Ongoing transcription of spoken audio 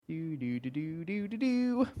Do do do do do do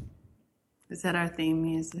do. Is that our theme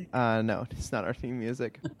music? No, it's not our theme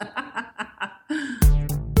music.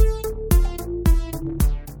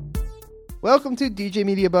 Welcome to DJ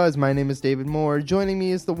Media Buzz. My name is David Moore. Joining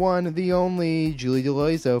me is the one, the only, Julie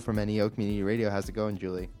DeLoiso from NEO Community Radio. How's it going,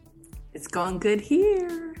 Julie? It's going good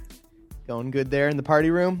here. Going good there in the party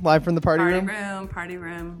room? Live from the party room? Party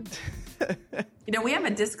room. You know, we have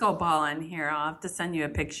a disco ball in here. I'll have to send you a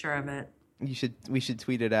picture of it. We should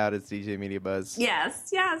tweet it out as DJ Media Buzz.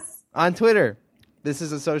 Yes. On Twitter. This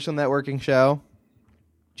is a social networking show.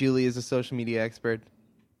 Julie is a social media expert.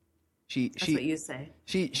 That's what you say.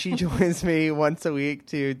 She joins me once a week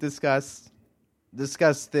to discuss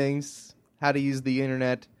things, how to use the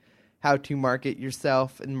internet, how to market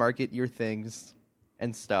yourself and market your things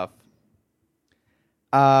and stuff.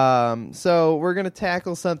 So we're going to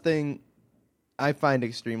tackle something I find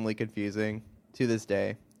extremely confusing to this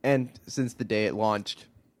day, and since the day it launched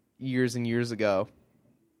years and years ago,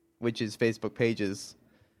 which is Facebook pages.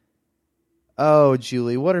 Oh,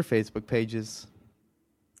 Julie, what are Facebook pages?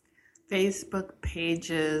 Facebook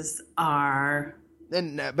pages are...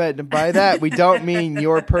 But by that, we don't mean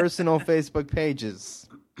your personal Facebook pages.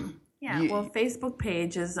 Yeah, well, Facebook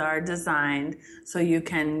pages are designed so you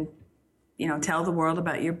can, tell the world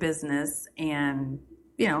about your business and,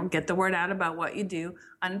 get the word out about what you do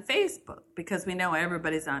on Facebook, because we know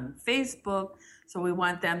everybody's on Facebook, so we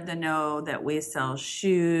want them to know that we sell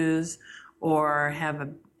shoes or have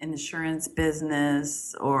an insurance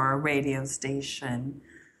business or a radio station.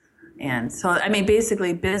 And so,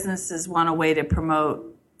 basically businesses want a way to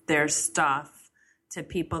promote their stuff to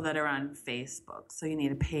people that are on Facebook. So you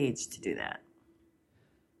need a page to do that.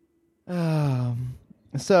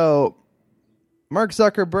 So Mark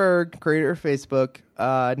Zuckerberg, creator of Facebook,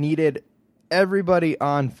 needed everybody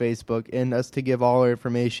on Facebook and us to give all our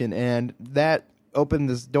information. And that opened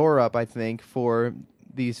this door up, I think, for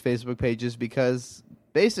these Facebook pages, because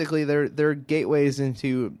basically they're gateways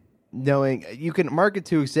into knowing you can market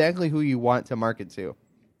to exactly who you want to market to.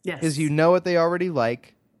 Yes. Because you know what they already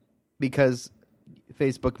like, because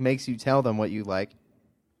Facebook makes you tell them what you like,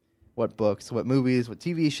 what books, what movies, what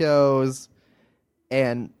TV shows,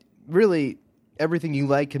 and really everything you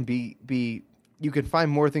like can be you can find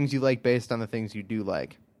more things you like based on the things you do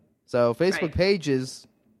like. So Facebook pages,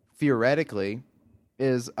 theoretically,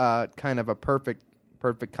 is kind of a perfect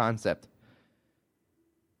concept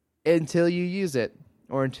until you use it.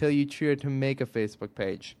 Or until you try to make a Facebook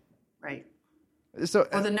page. Right. So,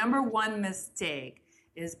 well, the number one mistake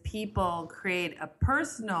is people create a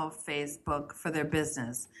personal Facebook for their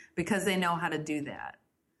business because they know how to do that.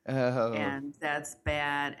 Oh. And that's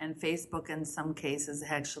bad. And Facebook, in some cases,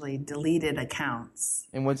 actually deleted accounts.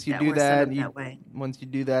 And once you do once you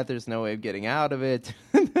do that, there's no way of getting out of it.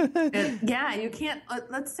 Yeah, you can't.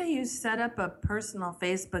 Let's say you set up a personal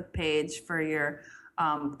Facebook page for your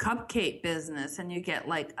cupcake business, and you get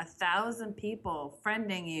like 1,000 people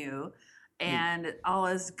friending you, and all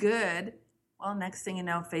is good. Well, next thing you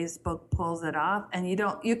know, Facebook pulls it off, and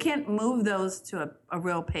you can't move those to a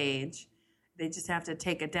real page. They just have to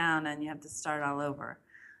take it down, and you have to start all over.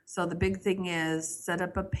 So the big thing is set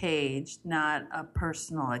up a page, not a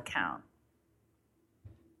personal account.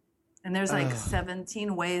 And there's like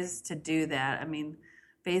 17 ways to do that.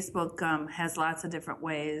 Facebook has lots of different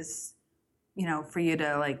ways, for you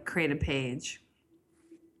to create a page.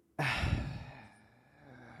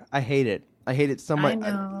 I hate it. I hate it so much.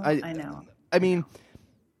 I know.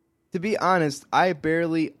 To be honest, I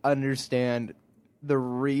barely understand the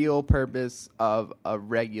real purpose of a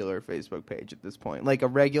regular Facebook page at this point. Like a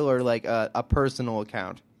regular, a personal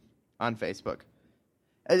account on Facebook.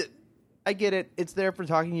 I get it. It's there for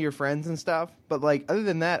talking to your friends and stuff. But other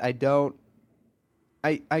than that, I don't.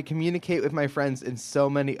 I communicate with my friends in so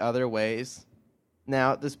many other ways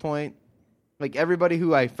now at this point. Everybody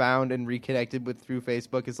who I found and reconnected with through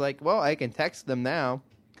Facebook is I can text them now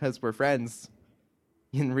because we're friends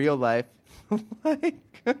in real life.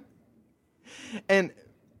 And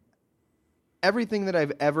everything that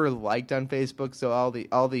I've ever liked on Facebook, so all the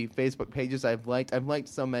Facebook pages I've liked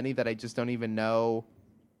so many that I just don't even know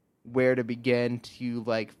where to begin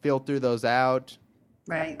to filter those out.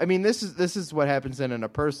 Right. This is what happens in a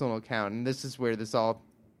personal account, and this is where this all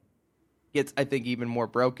gets, I think, even more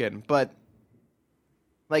broken. But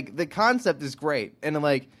the concept is great,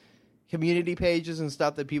 and community pages and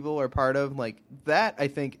stuff that people are part of, that I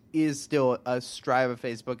think is still a strive of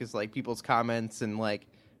Facebook, is people's comments and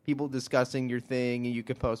people discussing your thing, and you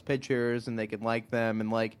can post pictures and they can like them,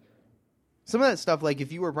 and some of that stuff.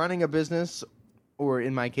 If you were running a business, or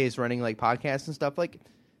in my case running podcasts and stuff,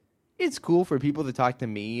 it's cool for people to talk to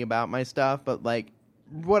me about my stuff, but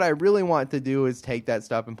what I really want to do is take that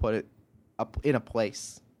stuff and put it up in a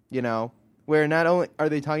place, where not only are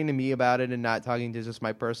they talking to me about it and not talking to just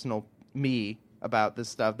my personal me about this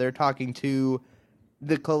stuff, they're talking to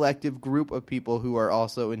the collective group of people who are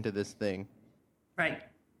also into this thing. Right.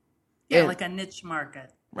 Yeah, like a niche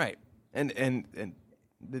market. Right. And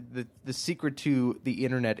the secret to the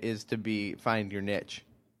internet is to find your niche.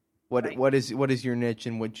 What is your niche,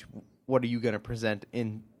 and what are you going to present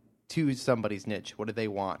to somebody's niche? What do they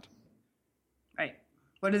want? Right.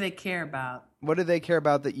 What do they care about? What do they care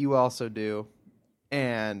about that you also do?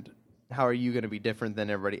 And how are you going to be different than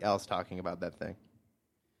everybody else talking about that thing?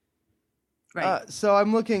 Right. So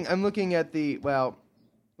I'm looking at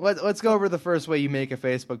let's go over the first way you make a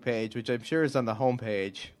Facebook page, which I'm sure is on the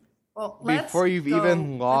homepage. Well, before you've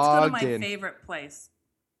even logged in. Let's go to my favorite place.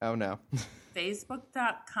 Oh no.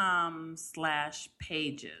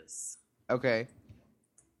 Facebook.com/pages. Okay.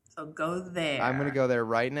 So go there. I'm going to go there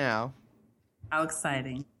right now. How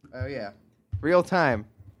exciting. Oh yeah. Real time.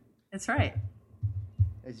 That's right.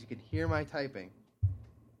 As you can hear my typing.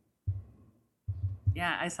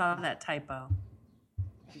 Yeah, I saw that typo.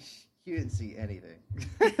 You didn't see anything.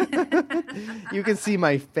 You can see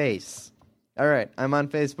my face. All right, I'm on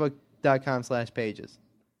Facebook.com/pages.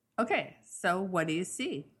 Okay, so what do you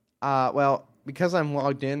see? Well, because I'm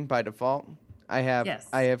logged in by default, I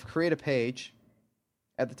have create a page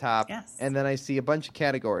at the top, and then I see a bunch of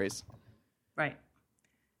categories. Right.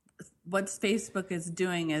 What Facebook is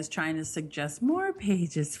doing is trying to suggest more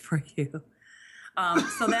pages for you.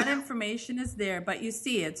 So that information is there, but you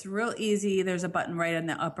see it's real easy. There's a button right in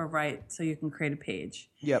the upper right so you can create a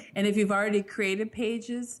page. Yep. And if you've already created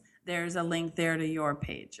pages, there's a link there to your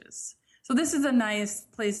pages. So this is a nice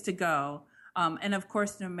place to go. And of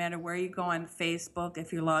course, no matter where you go on Facebook,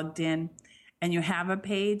 if you're logged in and you have a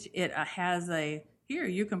page, it has here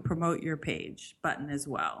you can promote your page button as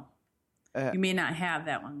well. You may not have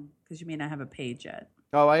that one because you may not have a page yet.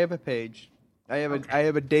 Oh, I have a page. I have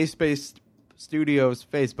a Dayspace Studios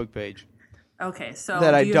Facebook page. Okay, so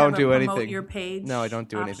that I don't do promote anything. Your page. No, I don't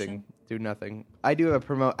do option? anything. Do nothing. I do have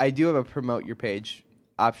a promote your page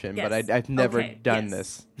option, yes. but I've never done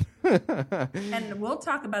this. And we'll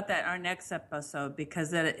talk about that in our next episode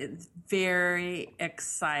because it's very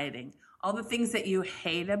exciting. All the things that you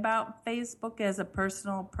hate about Facebook as a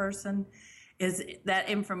personal person is that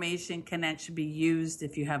information can actually be used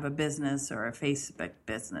if you have a business or a Facebook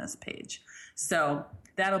business page. So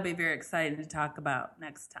that'll be very exciting to talk about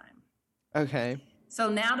next time. Okay.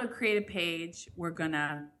 So now to create a page, we're going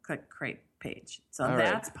to click create page. So all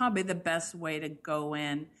that's probably the best way to go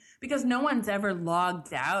in because no one's ever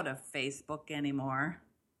logged out of Facebook anymore.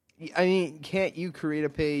 I mean, can't you create a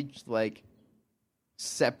page like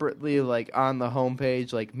separately, like on the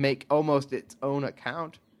homepage, like make almost its own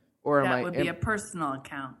account? Or that would be a personal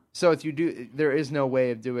account. So if you do, there is no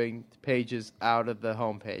way of doing pages out of the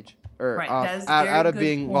homepage or out of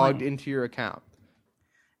being logged into your account.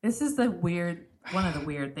 This is one of the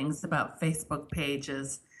weird things about Facebook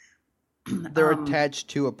pages. They're attached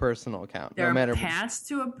to a personal account. They're attached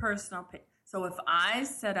to a personal page. So if I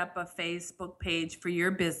set up a Facebook page for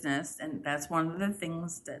your business, and that's one of the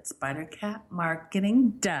things that Spider Cat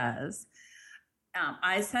Marketing does,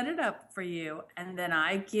 I set it up for you, and then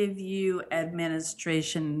I give you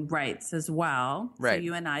administration rights as well. Right. So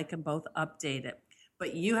you and I can both update it.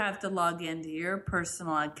 But you have to log into your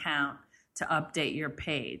personal account to update your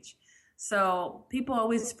page. So people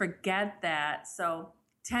always forget that. So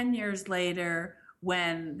 10 years later,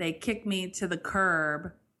 when they kick me to the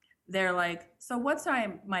curb, they're like, so what's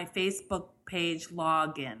my Facebook page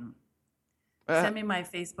login? Send me my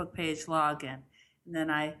Facebook page login. And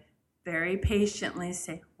then I very patiently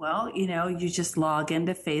say, well, you just log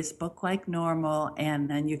into Facebook like normal, and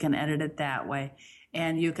then you can edit it that way.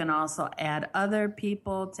 And you can also add other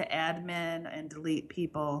people to admin and delete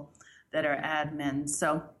people that are admin.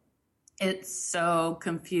 So it's so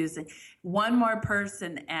confusing. One more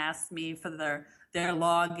person asked me for their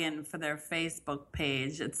login for their Facebook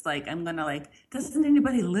page. It's like, I'm going to doesn't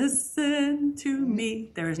anybody listen to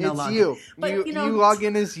me? There is no login. It's you. But, you log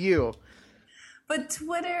in as you. But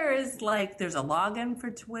Twitter is there's a login for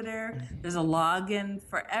Twitter. There's a login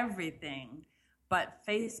for everything. But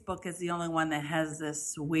Facebook is the only one that has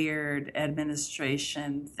this weird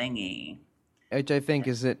administration thingy. Which I think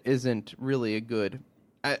isn't really a good.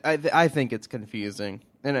 I think it's confusing.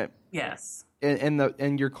 Yes.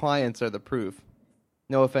 And your clients are the proof.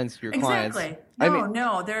 No offense to your clients. Exactly.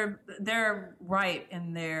 No, they're right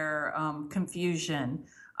in their confusion.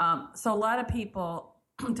 So a lot of people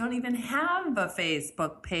don't even have a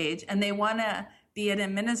Facebook page, and they want to be an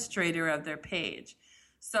administrator of their page.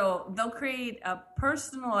 So they'll create a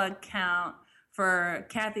personal account for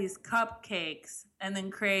Kathy's Cupcakes and then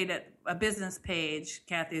create a business page,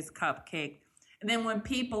 Kathy's Cupcake. And then when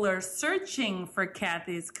people are searching for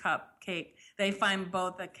Kathy's Cupcake, they find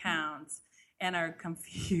both accounts and are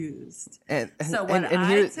confused. So what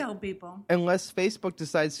I tell people, unless Facebook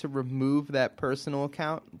decides to remove that personal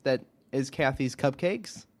account that is Kathy's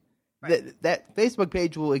Cupcakes, right, that Facebook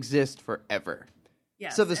page will exist forever.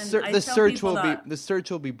 Yes. So the search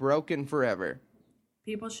will be broken forever.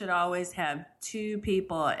 People should always have 2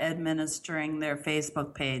 people administering their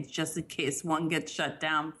Facebook page just in case one gets shut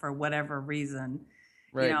down for whatever reason.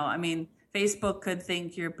 Right. You know, I mean, Facebook could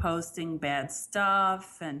think you're posting bad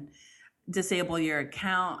stuff and disable your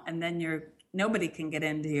account, and then nobody can get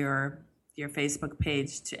into your Facebook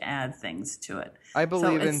page to add things to it. I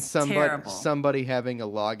believe in somebody having a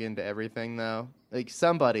login to everything, though. Like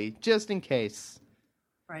somebody, just in case.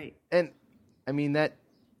 Right. And I mean that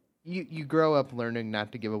you grow up learning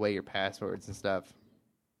not to give away your passwords and stuff.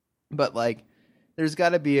 But like there's got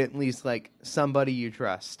to be at least like somebody you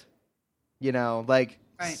trust. You know, like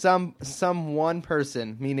right, some one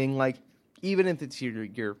person, meaning like even if it's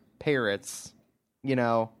your parents, you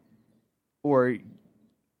know, or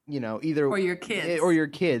you know, either or your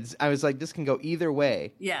kids. I was like, this can go either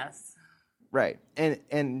way. Yes. Right.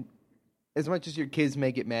 And as much as your kids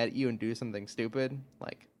may get mad at you and do something stupid,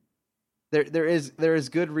 like there is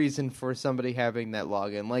good reason for somebody having that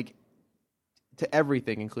login, like to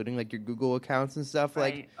everything, including like your Google accounts and stuff.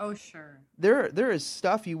 Right. Like, oh sure, there is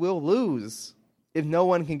stuff you will lose if no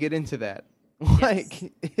one can get into that. Like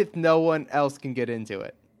yes, if no one else can get into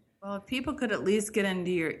it. Well, if people could at least get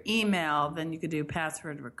into your email, then you could do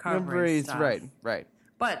password recovery stuff. Right.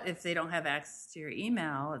 But if they don't have access to your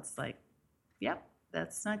email, it's like, yep,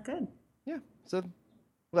 that's not good. Yeah. So,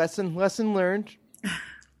 lesson learned.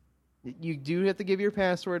 You do have to give your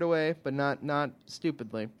password away, but not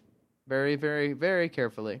stupidly. Very, very, very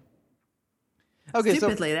carefully. Okay,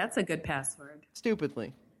 stupidly, that's a good password.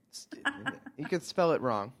 Stupidly. You could spell it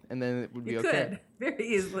wrong, and then it would be okay. You could, very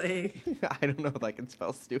easily. I don't know if I can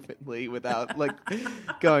spell stupidly without, like,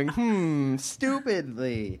 going,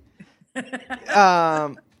 stupidly.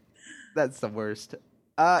 That's the worst.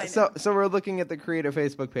 So we're looking at the Create a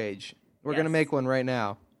Facebook page. We're going to make one right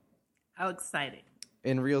now. How exciting.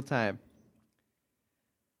 In real time.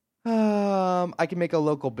 I can make a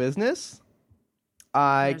local business.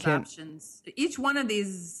 There's options. Each one of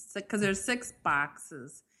these, because there's 6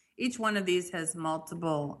 boxes, each one of these has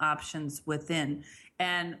multiple options within.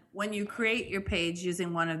 And when you create your page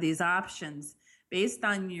using one of these options, based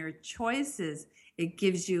on your choices, it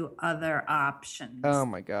gives you other options. Oh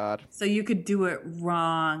my God. So you could do it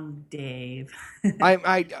wrong, Dave.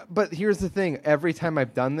 But here's the thing. Every time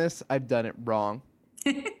I've done this, I've done it wrong.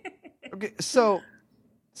 Okay, so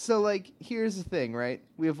like, here's the thing, right?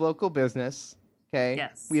 We have local business, okay?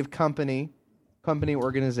 Yes. We have company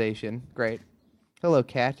organization, great. Hello,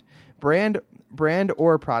 Kat. Brand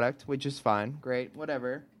or product, which is fine, great,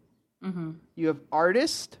 whatever. Mm-hmm. You have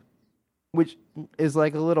artist, which is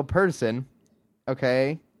like a little person,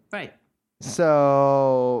 okay? Right.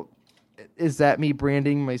 So, is that me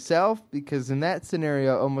branding myself? Because in that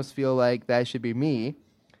scenario, I almost feel like that should be me.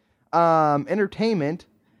 Entertainment,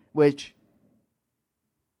 which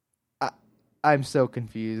I'm so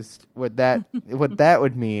confused what that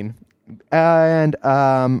would mean. And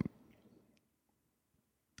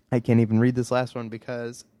I can't even read this last one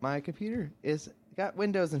because my computer is got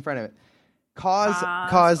Windows in front of it.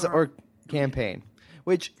 Cause or campaign,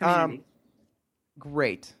 which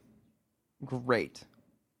great.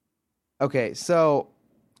 Okay, so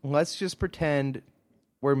let's just pretend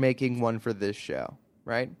we're making one for this show,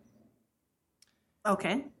 right?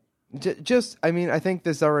 Okay. I think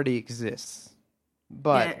this already exists,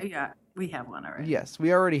 but yeah, we have one already. Yes,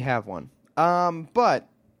 we already have one. But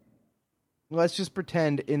let's just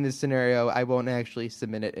pretend in this scenario I won't actually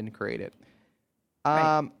submit it and create it.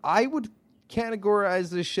 Right. I would categorize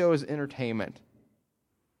this show as entertainment,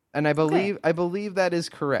 and I believe that is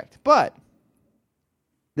correct. But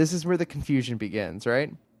this is where the confusion begins,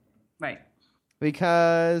 right? Right.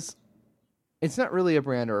 Because it's not really a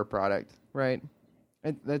brand or a product, right?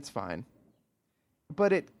 That's fine.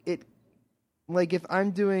 But it like if I'm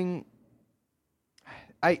doing,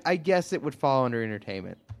 I guess it would fall under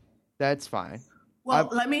entertainment. That's fine. Well,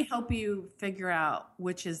 let me help you figure out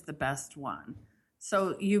which is the best one.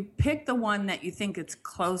 So you pick the one that you think it's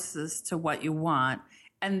closest to what you want,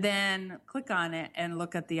 and then click on it and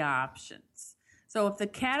look at the options. So if the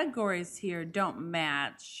categories here don't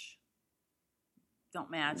match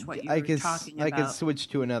what you're talking about, I can switch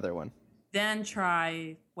to another one. Then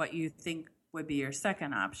try what you think would be your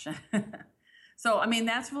second option. So, I mean,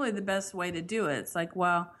 that's really the best way to do it. It's like,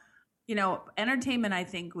 well, entertainment, I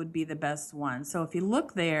think, would be the best one. So if you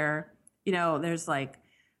look there, there's like,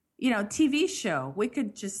 TV show. We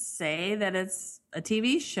could just say that it's a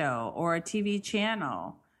TV show or a TV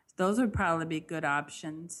channel. Those would probably be good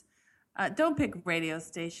options. Don't pick radio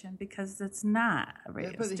station because it's not a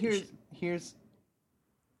radio station. Here's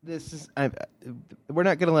this is we're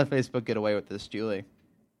not going to let Facebook get away with this, Julie.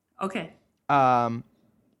 Okay.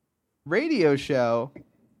 Radio show,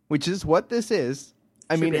 which is what this is.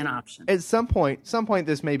 I mean, an option. At some point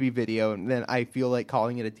this may be video, and then I feel like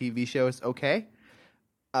calling it a TV show is okay,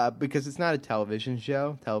 because it's not a television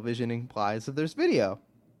show. Television implies that there's video.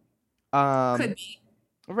 Could be.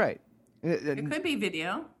 Right. It could be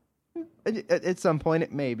video. At some point,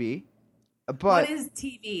 it may be. But what is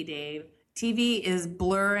TV, Dave? TV is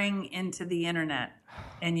blurring into the internet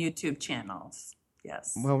and YouTube channels.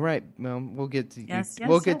 Yes. Well, right. Well, we'll get to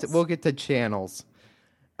we'll get to channels.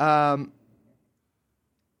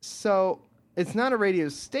 So it's not a radio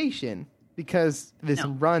station because this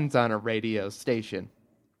runs on a radio station.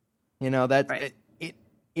 That's right.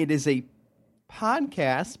 It is a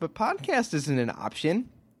podcast, but podcast isn't an option.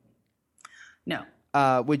 No.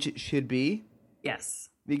 Which it should be. Yes.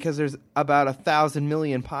 Because there's about 1,000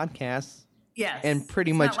 million podcasts. Yes. And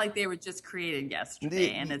pretty it's much not like they were just created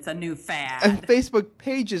yesterday and it's a new fad. And Facebook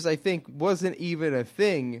pages, I think, wasn't even a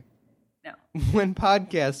thing. No. When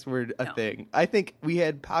podcasts were a thing. I think we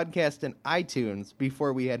had podcasts in iTunes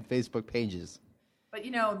before we had Facebook pages. But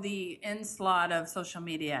the onslaught of social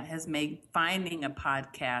media has made finding a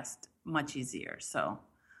podcast much easier. So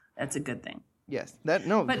that's a good thing. Yes.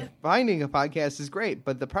 Finding a podcast is great,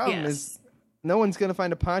 but the problem is no one's going to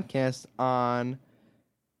find a podcast on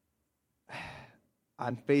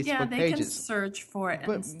Facebook pages. Yeah, they can search for it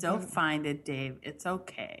and still find it, Dave. It's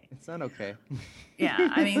okay. It's not okay. Yeah,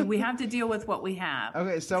 I mean, we have to deal with what we have.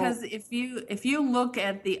 Okay, so because if you look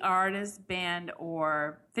at the artist, band,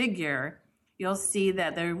 or figure, you'll see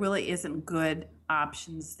that there really isn't good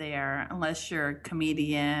options there unless you're a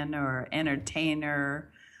comedian or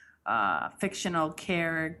entertainer, fictional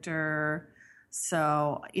character.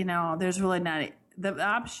 So, there's really not the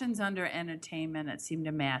options under entertainment that seem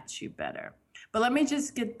to match you better. But let me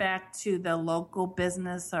just get back to the local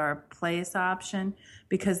business or place option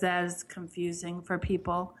because that is confusing for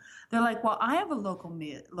people. They're like, well, I have a local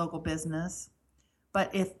business,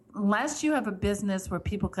 but unless you have a business where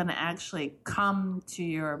people can actually come to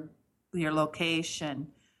your location,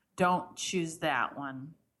 don't choose that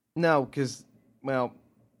one. No, because,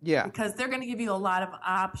 yeah. Because they're going to give you a lot of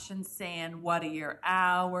options saying, what are your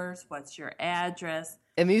hours? What's your address?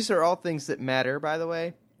 And these are all things that matter, by the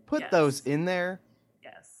way. Put those in there.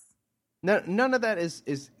 Yes. None of that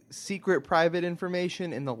is secret private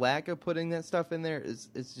information, and the lack of putting that stuff in there is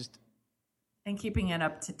just... And keeping it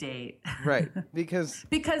up to date. Right, because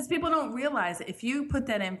people don't realize if you put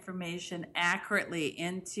that information accurately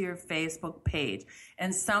into your Facebook page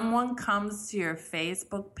and someone comes to your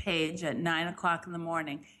Facebook page at 9 o'clock in the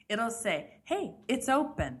morning, it'll say, hey, it's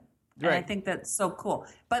open. And I think that's so cool.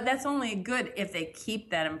 But that's only good if they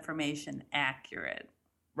keep that information accurate.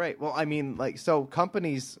 Right. Well, I mean, so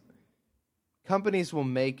companies will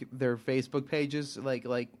make their Facebook pages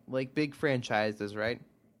like big franchises, right?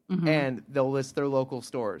 Mm-hmm. And they'll list their local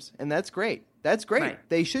stores. And that's great. That's great. Right.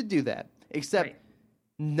 They should do that. Except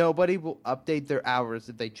nobody will update their hours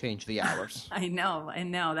if they change the hours. I know.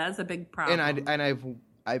 That's a big problem. And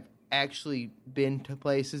I've actually been to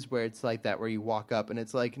places where it's like that, where you walk up and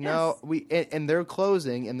it's like, no, and they're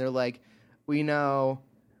closing and they're like, we know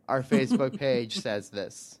our Facebook page says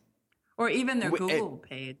this. Or even their Google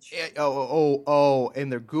page.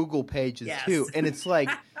 And their Google pages too. And it's like,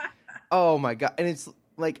 oh my God. And it's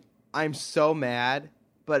like, I'm so mad,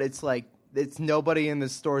 but it's like, it's nobody in the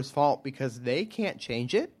store's fault because they can't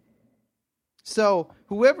change it. So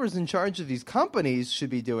whoever's in charge of these companies should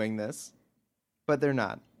be doing this, but they're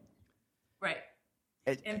not. Right.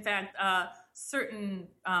 In fact, certain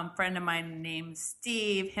friend of mine named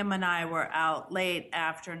Steve, him and I were out late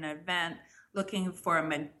after an event looking for a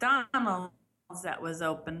McDonald's that was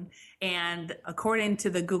open. And according to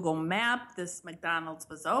the Google map, this McDonald's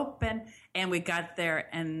was open. And we got there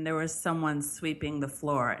and there was someone sweeping the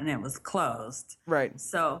floor and it was closed. Right.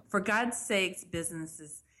 So for God's sakes,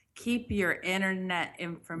 businesses, keep your internet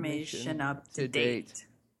information up to date.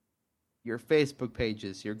 Your Facebook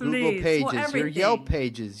pages, your Google pages, your Yelp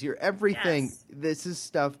pages, your everything. Yes. This is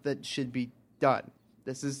stuff that should be done.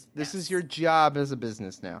 This is your job as a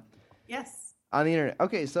business now. Yes. On the internet.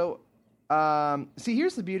 Okay, so see,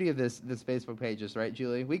 here's the beauty of this Facebook pages, right,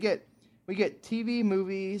 Julie? We get TV,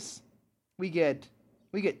 movies, we get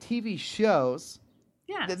TV shows.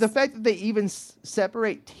 Yes. The fact that they even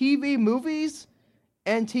separate TV movies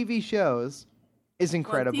and TV shows is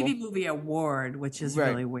incredible. Well, TV movie award, which is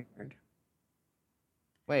really weird.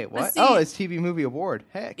 Wait, what? See, it's TV movie award.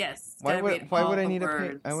 Heck. Yes. Why would I need a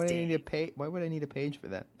page? Why would I need a page for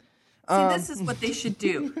that? See, this is what they should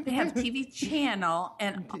do. They have TV channel,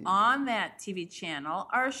 and on that TV channel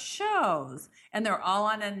are shows, and they're all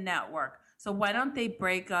on a network. So why don't they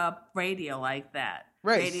break up radio like that?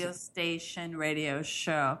 Right. Radio station, radio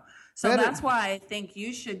show. So that's why I think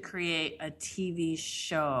you should create a TV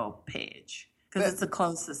show page, because it's the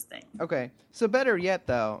closest thing. Okay. So better yet,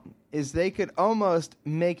 though, is they could almost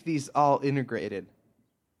make these all integrated,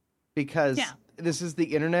 because this is the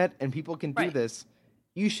internet and people can do this.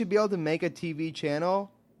 You should be able to make a TV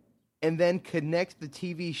channel and then connect the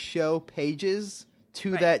TV show pages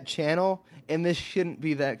to that channel, and this shouldn't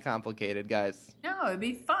be that complicated, guys. No, it'd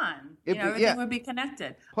be fun. Everything would be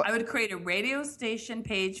connected. I would create a radio station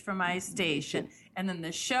page for my station, and then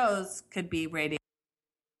the shows could be radio.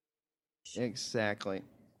 Exactly.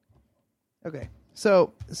 Okay.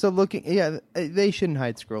 So looking, they shouldn't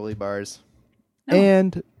hide scrolly bars. No.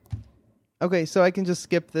 And, okay, so I can just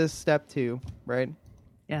skip this step 2, right?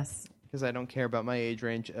 Yes. Because I don't care about my age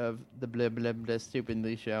range of the blah, blah, blah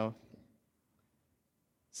stupidly show.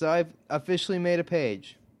 So I've officially made a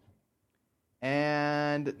page.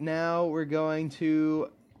 And now we're going to,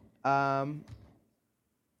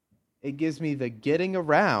 it gives me the getting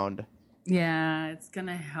around. Yeah, it's going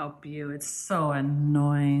to help you. It's so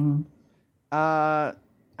annoying. I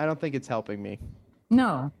don't think it's helping me.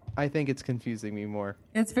 No. I think it's confusing me more.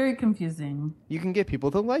 It's very confusing. You can get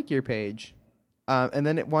people to like your page. And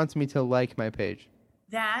then it wants me to like my page.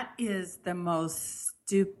 That is the most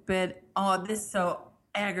stupid. Oh, this so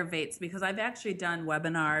aggravates, because I've actually done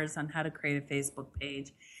webinars on how to create a Facebook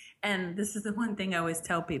page. And this is the one thing I always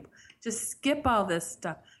tell people. Just skip all this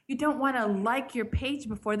stuff. You don't want to like your page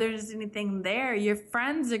before there's anything there. Your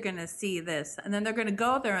friends are going to see this. And then they're going to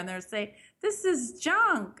go there and they'll say, this is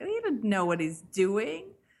junk. He didn't know what he's doing.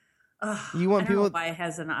 Ugh, you want I don't people know why it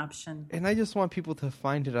has an option. And I just want people to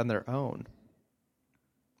find it on their own.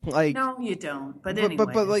 Like, no, you don't. But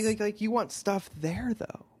like you want stuff there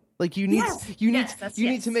though. Like you need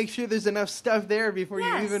need to make sure there's enough stuff there before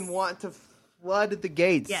you even want to flood the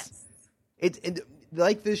gates. Yes. It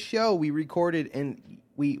like this show we recorded and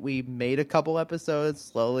we made a couple episodes,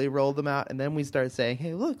 slowly rolled them out, and then we started saying,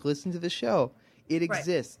 "Hey, look, listen to the show. It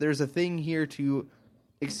exists. There's a thing here to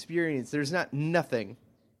experience. There's not nothing."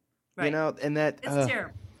 Right. You know, and that it's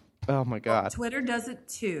terrible. Oh my God. Well, Twitter does it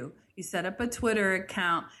too. You set up a Twitter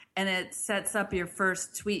account and it sets up your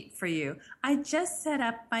first tweet for you. I just set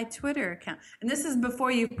up my Twitter account. And this is before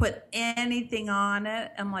you put anything on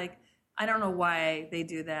it. I'm like, I don't know why they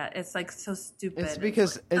do that. It's like so stupid. It's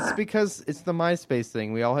because it's the MySpace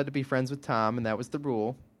thing. We all had to be friends with Tom, and that was the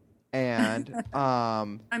rule. And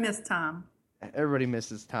I miss Tom. Everybody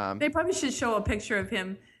misses Tom. They probably should show a picture of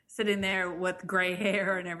him sitting there with gray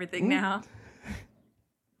hair and everything now.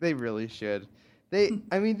 They really should.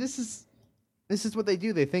 I mean, this is what they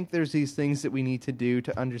do. They think there's these things that we need to do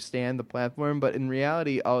to understand the platform, but in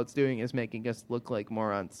reality, all it's doing is making us look like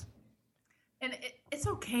morons. And it's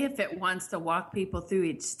okay if it wants to walk people through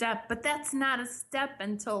each step, but that's not a step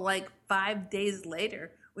until like 5 days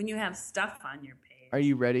later when you have stuff on your page. Are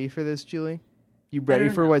you ready for this, Julie? You ready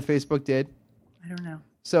for what Facebook did? I don't know.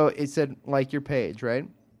 So it said like your page, right?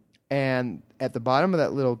 And at the bottom of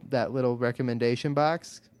that little recommendation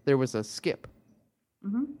box, there was a skip.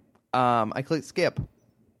 Mm-hmm. I clicked skip.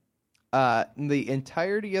 The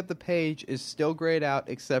entirety of the page is still grayed out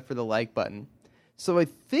except for the like button. So I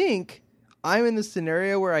think I'm in the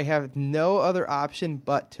scenario where I have no other option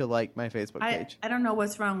but to like my Facebook page. I don't know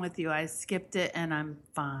what's wrong with you. I skipped it and I'm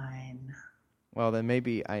fine. Well, then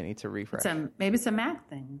maybe I need to refresh. Maybe it's a Mac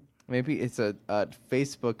thing. Maybe it's a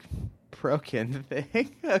Facebook broken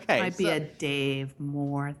thing. Okay, might be a Dave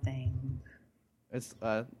Moore thing.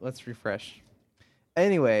 Let's refresh.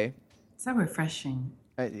 Anyway, so refreshing.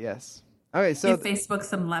 Yes. Okay, so give Facebook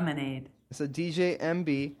some lemonade. So DJ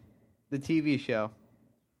MB, the TV show,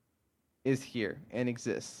 is here and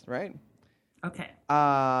exists, right? Okay.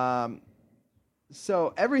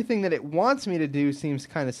 So everything that it wants me to do seems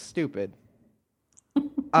kind of stupid.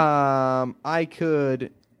 I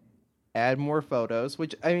could add more photos,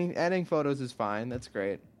 which, I mean, adding photos is fine. That's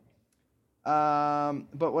great. But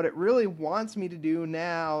what it really wants me to do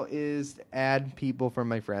now is add people from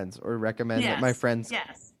my friends or recommend that my friends.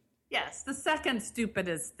 Yes. The second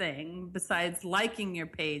stupidest thing, besides liking your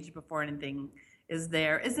page before anything is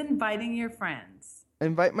there, is inviting your friends.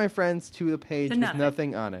 Invite my friends to the page with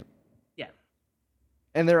nothing on it. Yeah.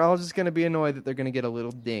 And they're all just going to be annoyed that they're going to get a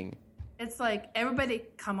little ding. It's like, everybody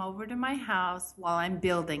come over to my house while I'm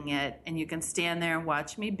building it, and you can stand there and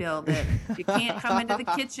watch me build it. You can't come into the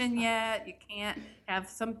kitchen yet. You can't have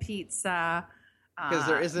some pizza. Because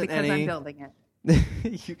there isn't because any. I'm building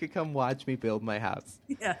it. You could come watch me build my house.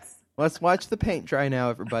 Yes. Let's watch the paint dry now,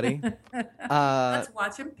 everybody. Let's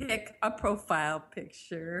watch him pick a profile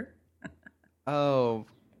picture. Oh,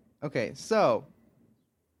 okay. So,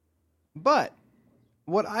 but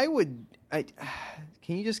what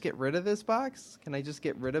can you just get rid of this box? Can I just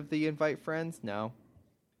get rid of the invite friends? No.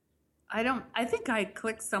 I think I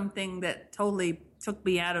clicked something that totally took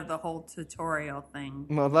me out of the whole tutorial thing.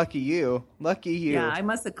 Well, lucky you. Lucky you. Yeah, I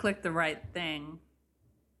must have clicked the right thing.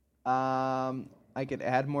 I could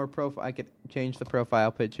add more profile. I could change the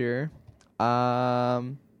profile picture.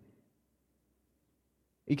 You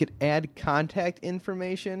could add contact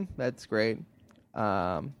information. That's great.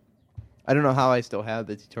 I don't know how I still have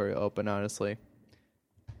the tutorial open, honestly.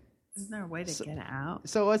 Isn't there a way to get out?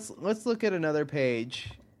 So let's look at another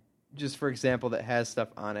page, just for example, that has stuff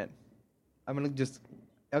on it.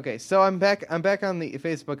 Okay. So I'm back on the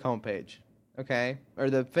Facebook homepage. Okay, or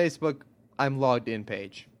the Facebook I'm logged in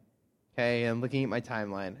page. Okay, I'm looking at my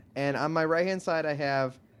timeline, and on my right hand side I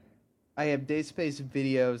have Dayspace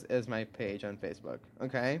videos as my page on Facebook.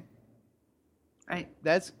 Okay, right.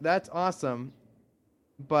 That's awesome.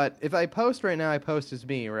 But if I post right now, I post as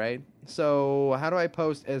me, right? So how do I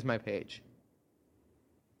post as my page?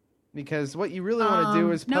 Because what you really want to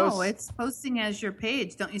do is post... No, it's posting as your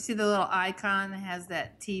page. Don't you see the little icon that has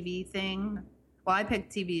that TV thing? Well, I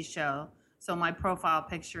picked TV show, so my profile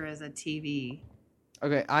picture is a TV.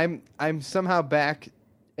 Okay, I'm somehow back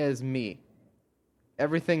as me.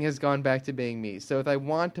 Everything has gone back to being me. So if I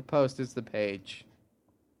want to post as the page...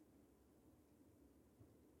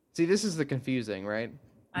 See, this is the confusing, right?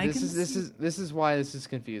 This is why this is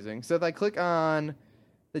confusing. So if I click on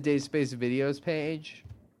the Dayspace videos page,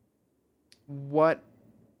 where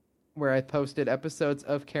I posted episodes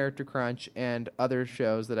of Character Crunch and other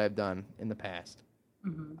shows that I've done in the past.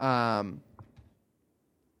 Mm-hmm.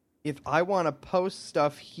 If I want to post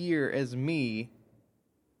stuff here as me,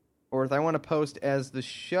 or if I want to post as the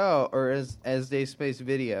show or as Dayspace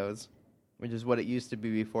videos, which is what it used to be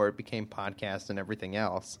before it became podcast and everything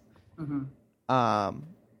else. Mm-hmm.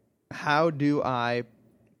 How do I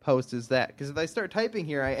post as that? Because if I start typing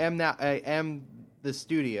here, I am the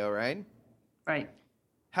studio, right? Right.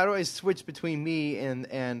 How do I switch between me and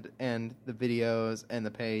the videos and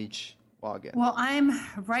the page login? Well,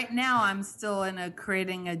 right now I'm still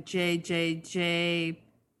creating a JJJ.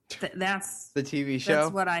 That's the TV show.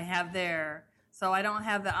 That's what I have there. So I don't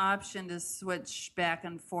have the option to switch back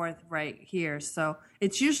and forth right here. So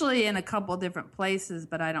it's usually in a couple different places,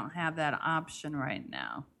 but I don't have that option right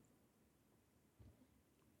now.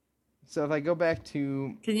 So if I go back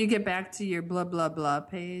to... Can you get back to your blah, blah, blah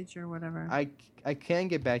page or whatever? I can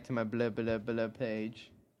get back to my blah, blah, blah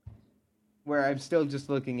page where I'm still just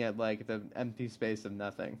looking at, like, the empty space of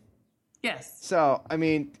nothing. Yes. So, I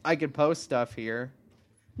mean, I could post stuff here.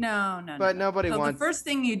 No. But nobody wants... The first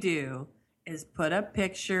thing you do is put a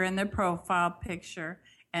picture in the profile picture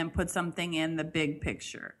and put something in the big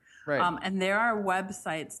picture. Right. And there are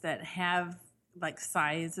websites that have, like,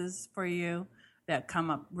 sizes for you that come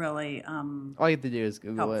up really all you have to do is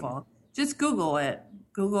Google helpful. Just Google it.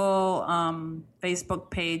 Google Facebook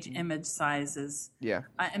page image sizes. Yeah.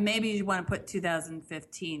 And maybe you want to put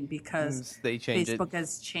 2015 because Facebook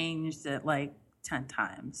has changed it like 10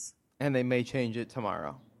 times. And they may change it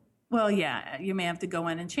tomorrow. Well, yeah, you may have to go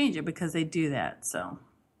in and change it because they do that. So.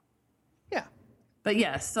 Yeah. But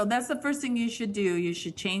yes, so that's the first thing you should do. You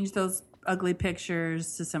should change those ugly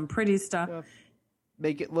pictures to some pretty stuff.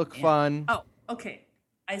 Make it look fun. Oh, okay.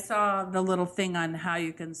 I saw the little thing on how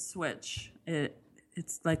you can switch.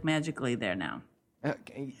 It's like magically there now.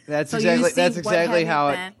 Okay. That's exactly how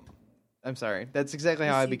it. I'm sorry. That's exactly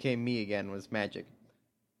how I became me again. Was magic.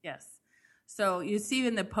 Yes. So you see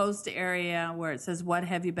in the post area where it says, "What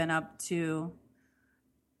have you been up to?" Do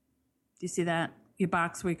you see that? Your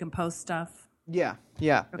box where you can post stuff. Yeah.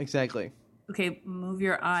 Exactly. Okay. Move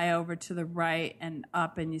your eye over to the right and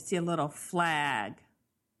up, and you see a little flag.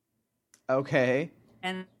 Okay.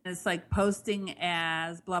 And it's like posting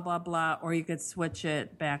as blah, blah, blah, or you could switch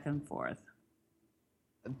it back and forth.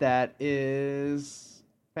 That is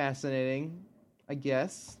fascinating, I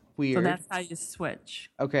guess. Weird. So that's how you switch.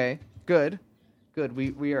 Okay, good.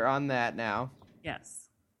 We are on that now. Yes.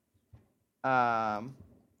 But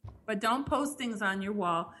don't post things on your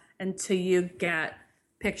wall until you get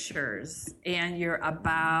pictures and your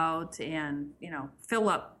about and, fill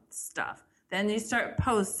up stuff. Then you start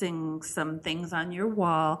posting some things on your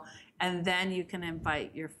wall, and then you can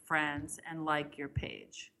invite your friends and like your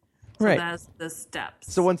page. So Right. that's the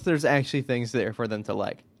steps. So once there's actually things there for them to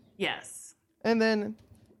like. Yes. And then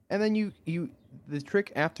you the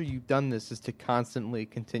trick after you've done this is to constantly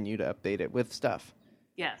continue to update it with stuff.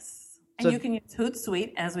 Yes. So, and you can use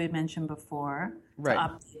Hootsuite, as we mentioned before, right. to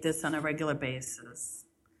update this on a regular basis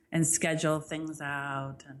and schedule things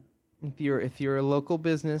out. And if you're a local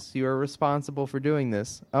business, you are responsible for doing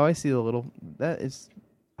this. Oh, I see the little. That is.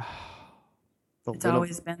 It's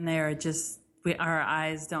always been there. It just our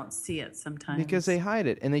eyes don't see it sometimes because they hide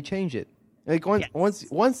it and they change it. Like once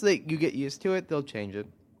you get used to it, they'll change it.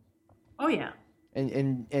 Oh yeah.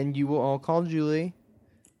 And you will all call Julie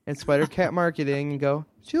and Spider Cat Marketing and go,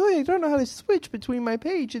 Julie, I don't know how to switch between my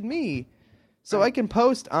page and me, so right. I can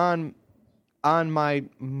post on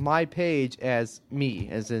my page as me,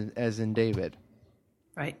 as in David,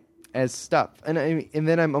 right? As stuff, and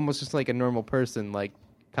then I'm almost just like a normal person, like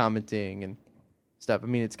commenting and stuff. I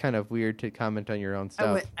mean, it's kind of weird to comment on your own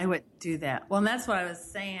stuff. I would do that. Well, and that's what I was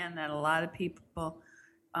saying, that a lot of people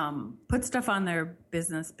put stuff on their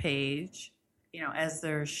business page, as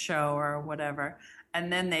their show or whatever, and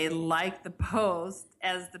then they like the post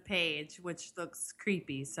as the page, which looks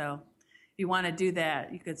creepy. So if you want to do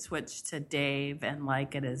that, you could switch to Dave and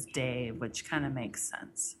like it as Dave, which kind of makes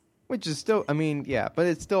sense. Which is still, I mean, yeah, but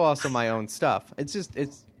it's still also my own stuff. It's just,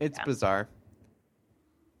 it's bizarre.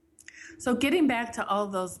 So getting back to all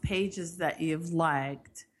those pages that you've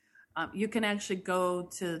liked, you can actually go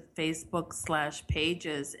to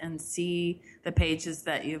Facebook/pages and see the pages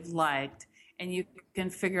that you've liked, and you can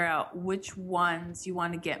figure out which ones you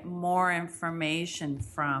want to get more information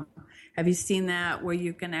from. Have you seen that, where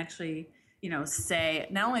you can actually, say,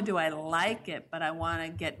 not only do I like it, but I want to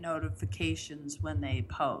get notifications when they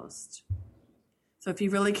post. So if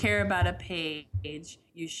you really care about a page,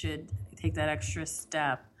 you should take that extra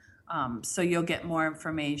step. So you'll get more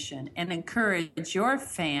information, and encourage your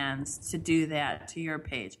fans to do that to your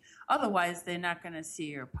page. Otherwise, they're not going to see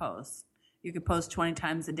your posts. You could post 20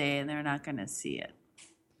 times a day and they're not going to see it.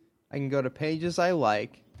 I can go to pages I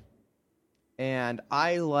like, and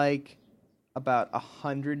I like about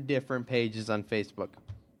 100 different pages on Facebook.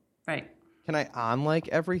 Right. Can I unlike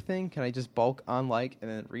everything? Can I just bulk unlike and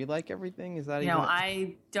then relike everything? Is that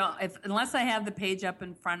I don't. Unless I have the page up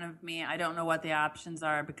in front of me, I don't know what the options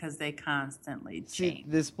are because they constantly change. See,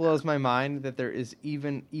 this blows my mind that there is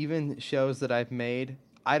even shows that I've made.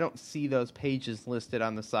 I don't see those pages listed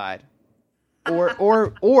on the side, or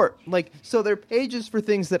like, so they're pages for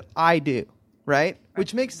things that I do, right?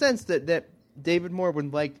 Which makes sense that David Moore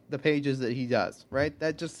would like the pages that he does, right?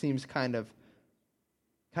 That just seems kind of.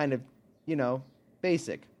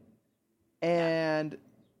 Basic. And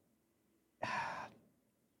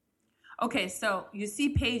okay, so you see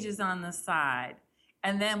pages on the side,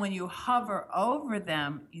 and then when you hover over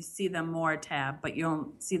them, you see the More tab, but you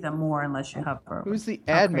don't see the More unless you hover over. Who's the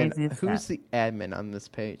admin? Who's the admin on this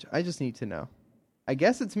page? I just need to know. I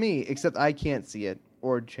guess it's me, except I can't see it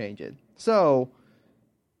or change it. So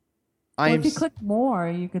if you click More,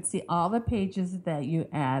 you could see all the pages that you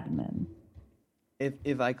admin.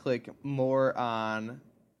 If I click More on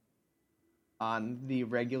the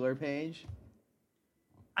regular page,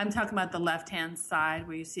 I'm talking about the left-hand side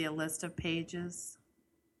where you see a list of pages.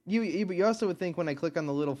 You also would think when I click on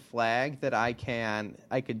the little flag that I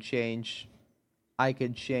could change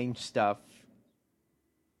stuff.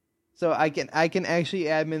 So I can actually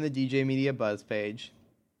admin the DJ Media Buzz page.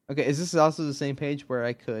 Okay, is this also the same page where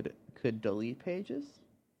I could delete pages?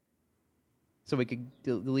 So we could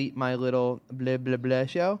delete my little blah, blah, blah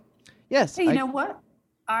show? Yes. Hey, you know what?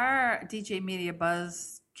 Our DJ Media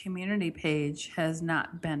Buzz community page has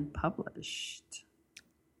not been published.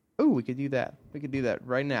 Oh, we could do that. We could do that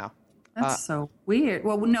right now. That's so weird.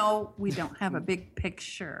 Well, no, we don't have a big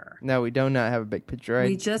picture. No, we do not have a big picture. Right?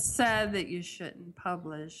 We just said that you shouldn't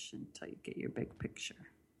publish until you get your big picture.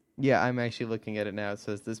 Yeah, I'm actually looking at it now. It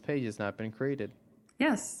says this page has not been created.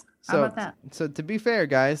 Yes. How about that? So to be fair,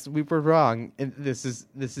 guys, we were wrong. And this is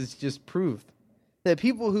just proof that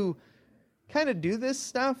people who kind of do this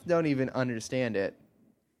stuff don't even understand it.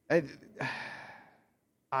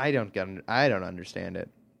 I don't understand it.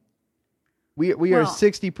 We are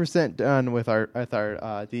 60% done with our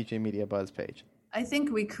DJ Media Buzz page. I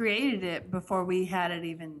think we created it before we had it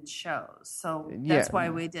even shows, so that's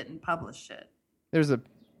why we didn't publish it. There's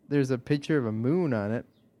a picture of a moon on it.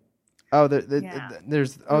 Oh,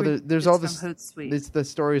 there's all this. Hootsuite. It's the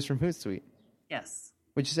stories from Hootsuite. Yes.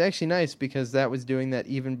 Which is actually nice because that was doing that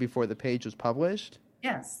even before the page was published.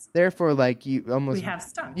 Yes. Therefore, like we have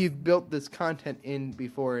stuff. You've built this content in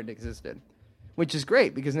before it existed. which is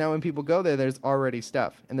great because now when people go there, there's already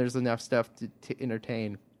stuff, and there's enough stuff to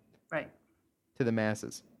entertain to the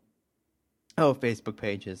masses. Oh, Facebook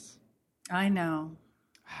pages. I know.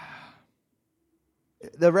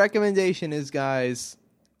 The recommendation is, guys,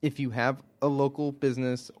 if you have a local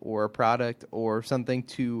business or a product or something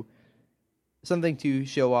to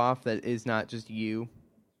show off that is not just you,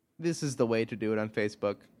 this is the way to do it on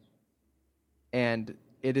Facebook. And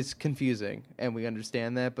it is confusing, and we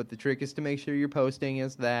understand that, but the trick is to make sure you're posting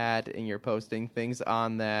as that, and you're posting things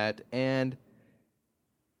on that, and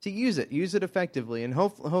to use it effectively. And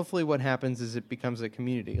hopefully what happens is it becomes a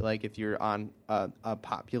community. Like if you're on a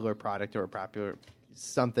popular product or a popular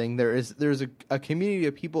something, there's a community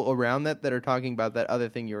of people around that are talking about that other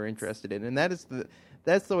thing you're interested in, and that's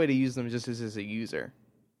the way to use them just as a user,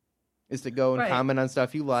 is to go and comment on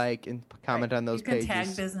stuff you like and comment on those pages. You can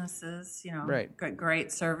tag businesses,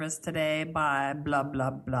 great service today by blah blah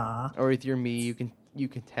blah. Or if you're me, you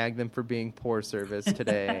can tag them for being poor service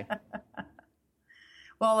today.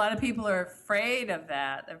 Well, a lot of people are afraid of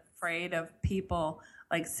that. They're afraid of people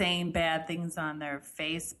like saying bad things on their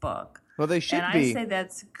Facebook. Well, they should be. And I say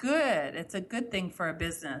that's good. It's a good thing for a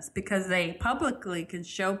business because they publicly can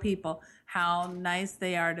show people how nice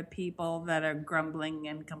they are to people that are grumbling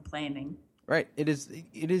and complaining. Right. It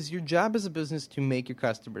is your job as a business to make your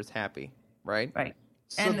customers happy, right? Right.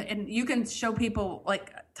 So, and you can show people,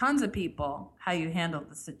 like tons of people, how you handle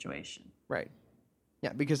the situation. Right.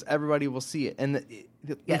 Yeah, because everybody will see it. And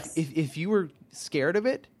if you were scared of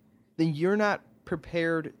it, then you're not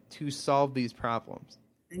prepared to solve these problems.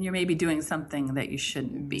 Then you're maybe doing something that you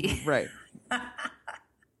shouldn't be. Right.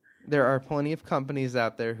 There are plenty of companies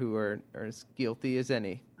out there who are as guilty as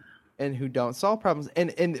any and who don't solve problems.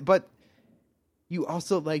 But you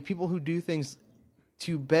also, like, people who do things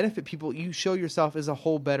to benefit people, you show yourself as a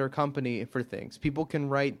whole better company for things. People can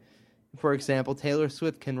write, for example, Taylor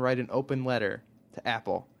Swift can write an open letter to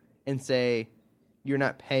Apple and say, you're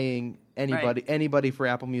not paying anybody for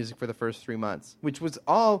Apple Music for the first 3 months, which was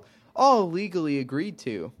all legally agreed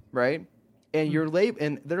to, right? And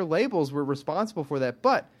and their labels were responsible for that,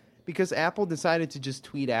 but because Apple decided to just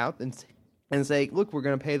tweet out and say, look, we're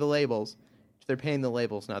going to pay the labels. They're paying the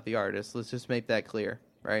labels, not the artists. Let's just make that clear,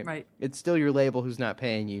 right? Right. It's still your label who's not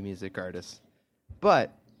paying you, music artists.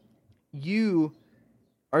 But you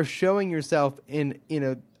are showing yourself in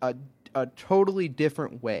a totally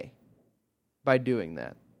different way by doing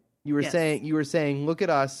that. You were saying, look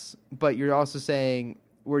at us, but you're also saying,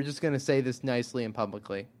 we're just going to say this nicely and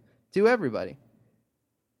publicly to everybody.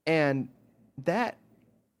 And that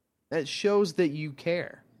shows that you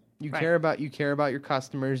care. You care about your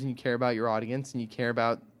customers, and you care about your audience, and you care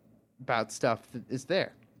about stuff that is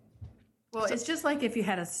there. Well, it's just like if you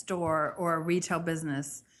had a store or a retail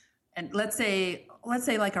business, and let's say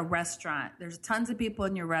like a restaurant. There's tons of people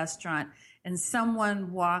in your restaurant, and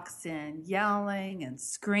someone walks in yelling and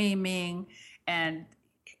screaming, and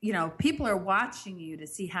people are watching you to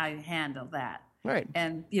see how you handle that. Right.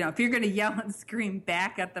 And if you're going to yell and scream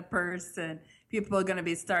back at the person, people are going to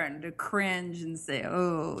be starting to cringe and say,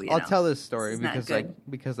 "Oh, I'll tell this story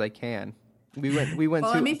because I can." We went.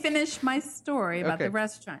 Well, let me finish my story about the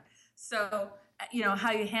restaurant. So,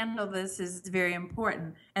 how you handle this is very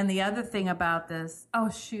important. And the other thing about this, oh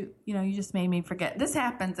shoot, you just made me forget. This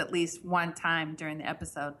happens at least one time during the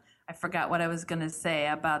episode. I forgot what I was going to say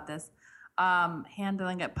about this.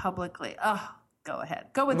 Handling it publicly. Oh, go ahead.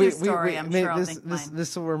 Go with your story. I'm sure I'll think mine.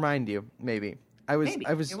 This will remind you, maybe. I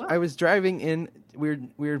was driving in. We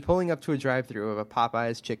were pulling up to a drive-thru of a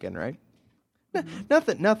Popeye's chicken, right?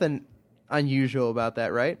 Mm-hmm. Nothing unusual about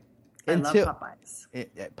that, right? I love Popeyes.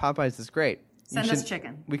 Popeyes is great. Send us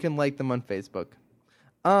chicken. We can like them on Facebook.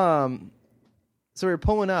 So we're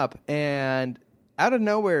pulling up, and out of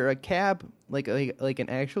nowhere, a cab, like an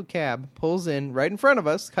actual cab, pulls in right in front of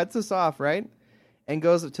us, cuts us off, right, and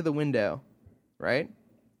goes up to the window, right,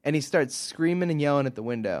 and he starts screaming and yelling at the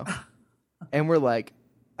window, and we're like,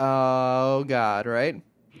 oh God, right?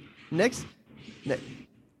 Next,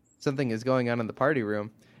 something is going on in the party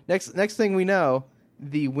room. Next thing we know,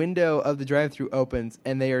 the window of the drive-thru opens,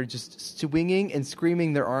 and they are just swinging and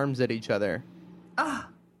screaming their arms at each other.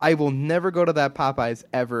 I will never go to that Popeyes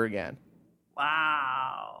ever again.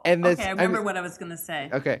 Wow. And I remember what I was going to say.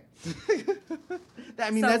 Okay.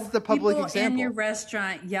 That's the public example. People in your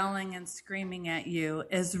restaurant yelling and screaming at you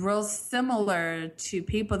is real similar to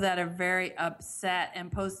people that are very upset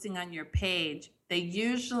and posting on your page. They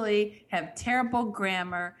usually have terrible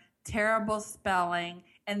grammar, terrible spelling,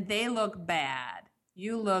 and they look bad.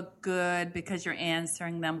 You look good because you're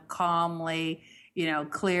answering them calmly,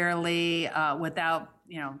 clearly, without,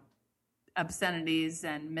 obscenities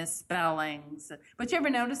and misspellings. But you ever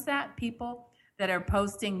notice that people that are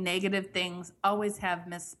posting negative things always have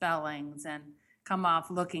misspellings and come off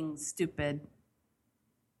looking stupid?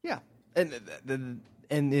 Yeah. And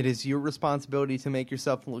it is your responsibility to make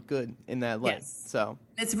yourself look good in that light. Yes. So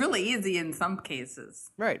it's really easy in some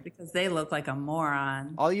cases. Right. Because they look like a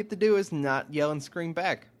moron. All you have to do is not yell and scream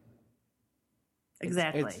back.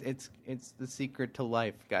 Exactly. It's the secret to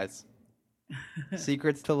life, guys.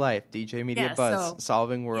 Secrets to life. DJ Media Buzz,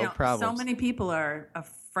 solving world problems. So many people are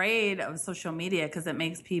afraid of social media because it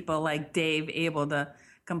makes people like Dave able to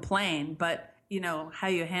complain. But, how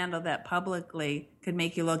you handle that publicly could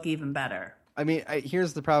make you look even better. I mean,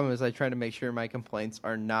 here's the problem: is I try to make sure my complaints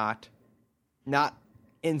are not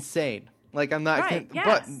insane. Like I'm not. Right. Yes.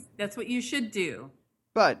 But that's what you should do.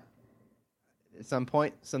 But at some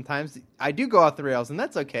point, sometimes I do go off the rails, and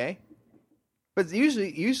that's okay. But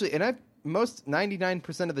usually, and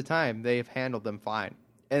 99% of the time, they've handled them fine.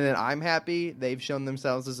 And then I'm happy. They've shown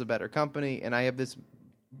themselves as a better company, and I have this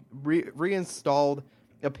reinstalled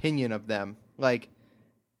opinion of them. Like,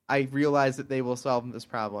 I realize that they will solve this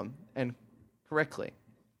problem, and correctly.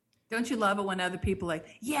 Don't you love it when other people are like,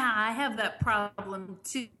 yeah, I have that problem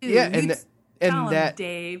too. Yeah, tell him,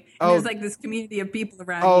 Dave. And there's like this community of people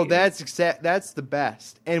around you. Oh, that's the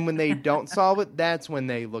best. And when they don't solve it, that's when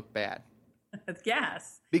they look bad.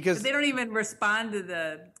 Yes. Because they don't even respond to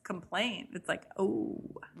the complaint. It's like,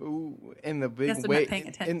 and the big wave,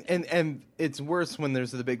 and it's worse when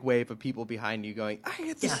there's the big wave of people behind you going, I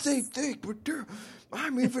get the same thing, but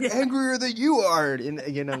I'm even angrier than you are. And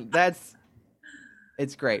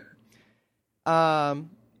it's great.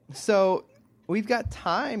 So we've got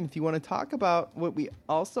time if you want to talk about what we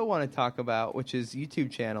also want to talk about, which is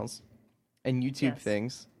YouTube channels and YouTube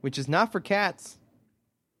things, which is not for cats.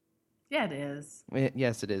 Yeah, it is.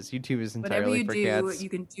 Yes, it is. YouTube is entirely for cats. Whatever you do, you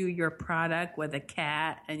can do your product with a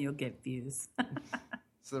cat, and you'll get views.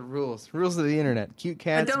 It's the rules of the internet. Cute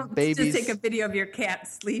cats, but don't babies. Just take a video of your cat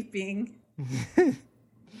sleeping.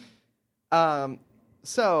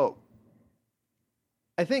 So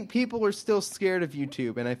I think people are still scared of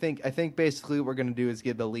YouTube, and I think basically what we're going to do is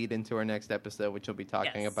give the lead into our next episode, which will be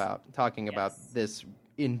talking about this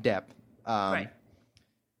in depth. Right.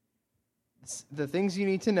 The things you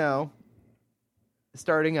need to know.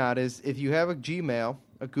 Starting out is if you have a Gmail,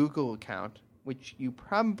 a Google account, which you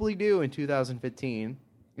probably do in 2015.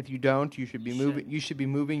 If you don't, you should be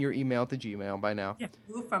moving your email to Gmail by now. Yeah,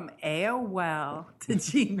 move from AOL to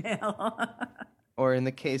Gmail. Or in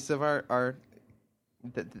the case of our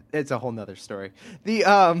it's a whole nother story. The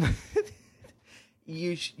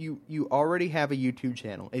you already have a YouTube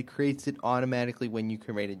channel. It creates it automatically when you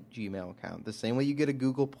create a Gmail account. The same way you get a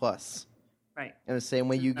Google Plus. Right. And the same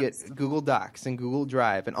way you get Google Docs and Google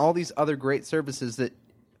Drive and all these other great services that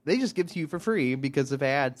they just give to you for free because of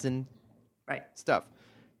ads and stuff.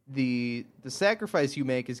 The sacrifice you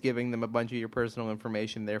make is giving them a bunch of your personal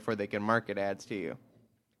information, therefore they can market ads to you.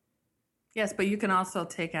 Yes, but you can also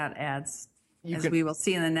take out ads, we will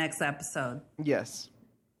see in the next episode. Yes.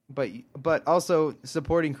 But also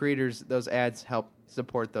supporting creators, those ads help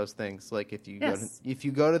support those things. Like if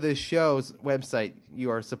you go to this show's website, you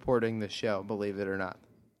are supporting the show, believe it or not.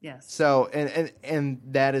 Yes. So and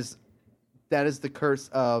that is the curse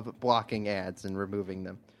of blocking ads and removing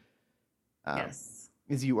them. Yes.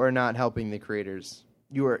 Is you are not helping the creators.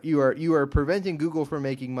 You are preventing Google from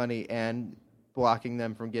making money and blocking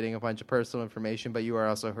them from getting a bunch of personal information, but you are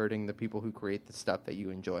also hurting the people who create the stuff that you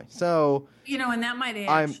enjoy. So and that might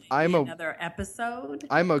actually be another episode.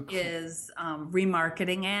 Is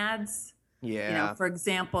remarketing ads. Yeah. For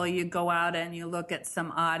example, you go out and you look at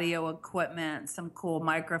some audio equipment, some cool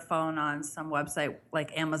microphone on some website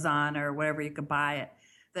like Amazon or wherever you could buy it.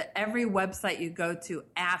 That every website you go to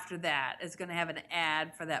after that is going to have an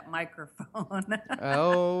ad for that microphone.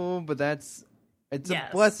 But it's a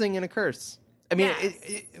blessing and a curse. I mean,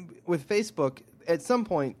 with Facebook, at some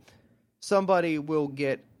point, somebody will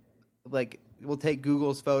take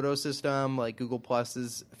Google's photo system, like Google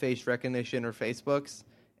Plus's face recognition or Facebook's,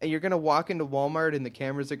 and you're going to walk into Walmart and the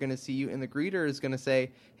cameras are going to see you, and the greeter is going to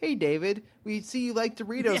say, hey, David, we see you like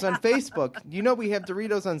Doritos on Facebook. You know we have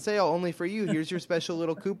Doritos on sale only for you. Here's your special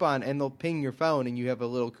little coupon, and they'll ping your phone, and you have a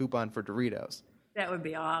little coupon for Doritos. That would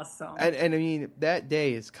be awesome. And I mean, that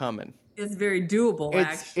day is coming. It's very doable,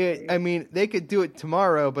 actually. I mean, they could do it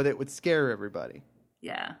tomorrow, but it would scare everybody.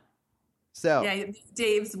 Yeah. So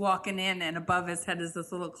Dave's walking in, and above his head is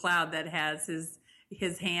this little cloud that has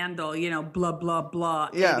his handle, blah, blah, blah,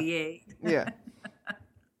 88. Yeah.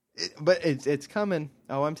 But it's coming.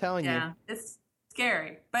 Oh, I'm telling you. Yeah, it's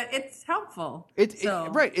scary, but it's helpful.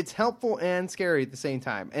 It's helpful and scary at the same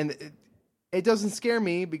time. And it doesn't scare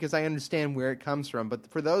me because I understand where it comes from. But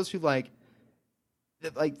for those who like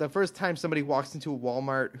the first time somebody walks into a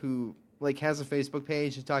Walmart who like has a Facebook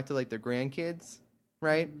page to talk to like their grandkids,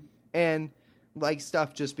 right? Mm-hmm. And like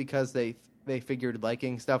stuff just because they figured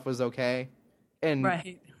liking stuff was okay. And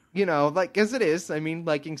right. You know, like, as it is. I mean,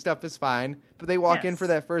 liking stuff is fine. But they walk in for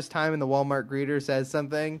that first time and the Walmart greeter says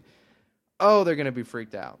something. Oh, they're going to be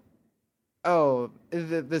freaked out. Oh,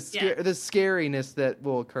 the scariness that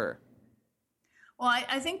will occur. Well,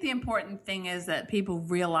 I think the important thing is that people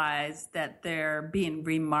realize that they're being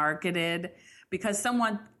remarketed, because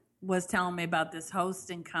someone was telling me about this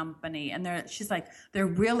hosting company, and she's like, they're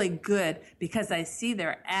really good because I see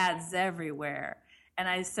their ads everywhere. And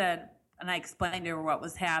I said, and I explained to her what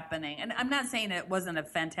was happening. And I'm not saying it wasn't a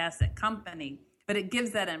fantastic company, but it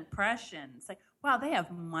gives that impression. It's like, wow, they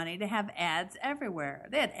have money to have ads everywhere.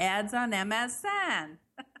 They had ads on MSN.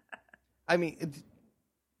 I mean,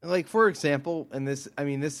 like, for example, and this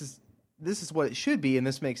is what it should be, and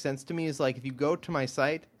this makes sense to me, is like if you go to my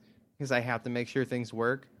site, because I have to make sure things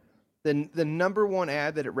work, then the number one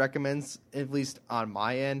ad that it recommends, at least on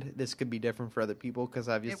my end, this could be different for other people because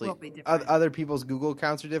obviously other people's Google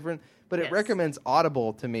accounts are different, but it recommends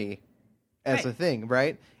Audible to me as a thing,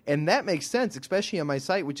 right? And that makes sense, especially on my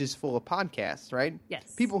site, which is full of podcasts, right?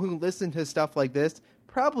 Yes. People who listen to stuff like this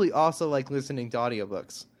probably also like listening to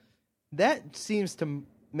audiobooks. That seems to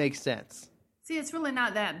make sense. See, it's really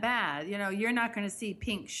not that bad. You know, you're not going to see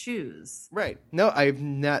pink shoes. Right. No, I've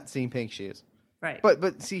not seen pink shoes. Right.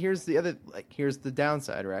 But see, here's the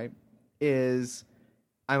downside, right? Is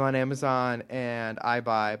I'm on Amazon and I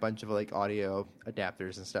buy a bunch of like audio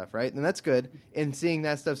adapters and stuff, right? And that's good. And seeing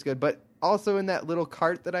that stuff's good. But also in that little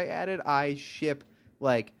cart that I added, I ship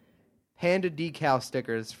like Panda decal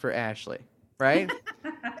stickers for Ashley, right?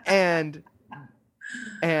 and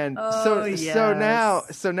so now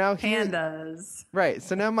pandas. Right.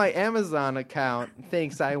 So now my Amazon account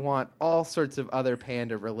thinks I want all sorts of other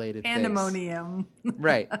panda related Pandemonium. things.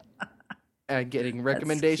 Right. And getting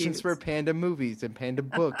recommendations for panda movies and panda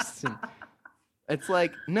books. And it's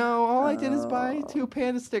like, no, all I did is buy 2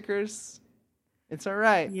 panda stickers. It's all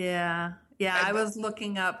right. Yeah. Yeah, I was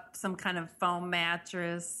looking up some kind of foam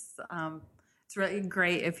mattress. It's really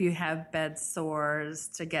great if you have bed sores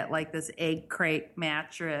to get like this egg crate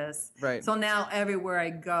mattress. Right. So now everywhere I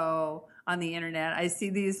go on the internet, I see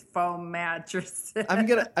these foam mattresses.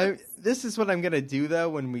 This is what I'm gonna do though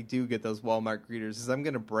when we do get those Walmart greeters, is I'm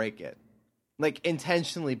gonna break it, like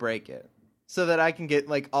intentionally break it, so that I can get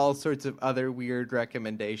like all sorts of other weird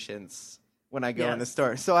recommendations when I go in the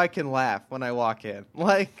store, so I can laugh when I walk in,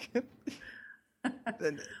 like.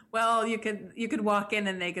 Well, you could walk in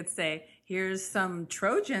and they could say, "Here's some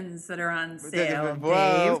Trojans that are on sale."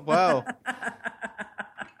 Whoa!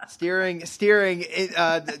 steering in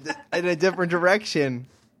a different direction.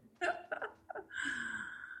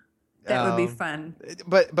 That would be fun.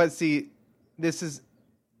 But see, this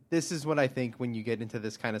is what I think when you get into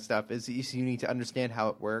this kind of stuff is you need to understand how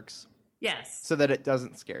it works. Yes. So that it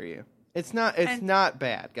doesn't scare you. It's not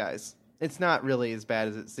bad, guys. It's not really as bad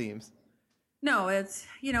as it seems. No, it's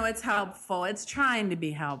helpful. It's trying to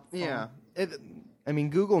be helpful. Yeah. I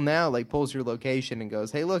mean, Google now like pulls your location and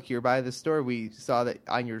goes, "Hey, look, you're by this store. We saw that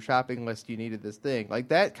on your shopping list you needed this thing." Like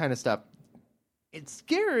that kind of stuff. It's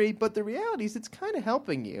scary, but the reality is it's kind of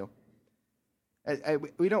helping you.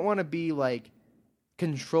 We don't want to be like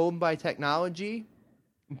controlled by technology,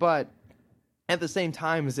 but at the same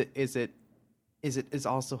time, is it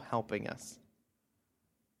also helping us?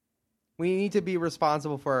 We need to be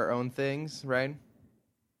responsible for our own things, right?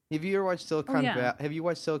 Have you ever watched Silicon Valley? Have you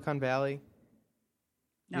watched Silicon Valley?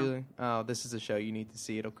 No. Julie? Oh, this is a show you need to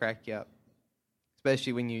see. It'll crack you up,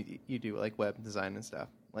 especially when you do like web design and stuff.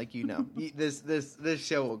 Like this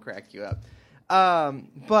show will crack you up.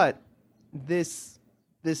 But this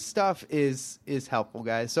stuff is helpful,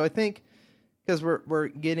 guys. So I think because we're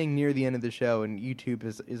getting near the end of the show, and YouTube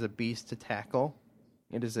is a beast to tackle.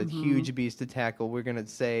 It is a huge beast to tackle. We're gonna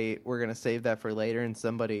save that for later, and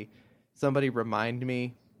somebody remind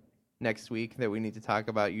me next week that we need to talk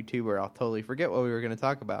about YouTube, or I'll totally forget what we were going to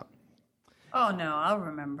talk about. Oh no, I'll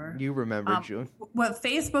remember. You remember, June? Well,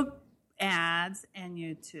 Facebook ads and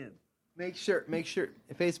YouTube. Make sure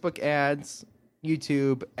Facebook ads,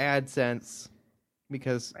 YouTube, AdSense,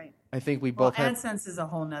 because I think we both have. AdSense is a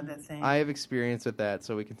whole nother thing. I have experience with that,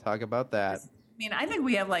 so we can talk about that. I mean, I think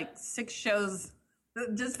we have like 6 shows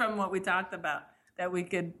just from what we talked about that we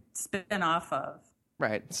could spin off of.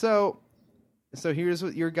 Right. So here's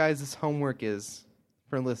what your guys' homework is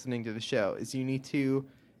for listening to the show: is you need to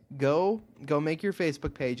go make your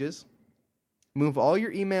Facebook pages, Move all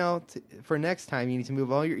your email for next time. You need to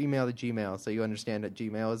move all your email to Gmail so you understand that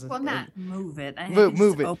Gmail is. Well, not move it.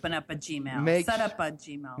 Move it. Open up a Gmail. Set up a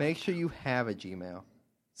Gmail. Make sure you have a Gmail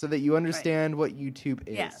so that you understand what YouTube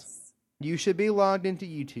is. Yes. You should be logged into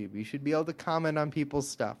YouTube. You should be able to comment on people's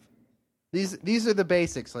stuff. These are the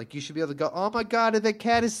basics. Like, you should be able to go, oh my God, that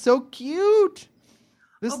cat is so cute.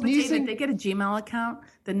 But David, they get a Gmail account.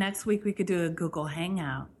 The next week we could do a Google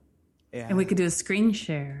Hangout. Yeah. And we could do a screen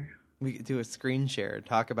share. We could do a screen share,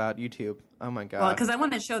 talk about YouTube. Oh my God. Well, because I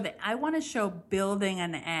want to show building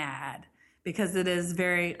an ad because it is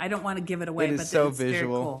I don't want to give it away, but so it's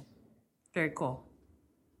visual. Very cool.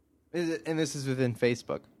 And this is within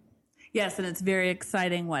Facebook. Yes, and it's very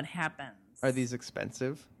exciting what happens. Are these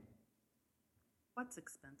expensive? What's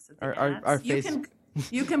expensive?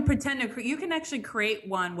 You can pretend to. You can actually create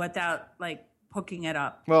one without like hooking it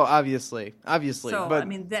up. Well, obviously. So but I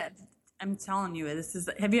mean that. I'm telling you, this is.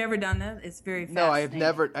 Have you ever done this? It's very fascinating.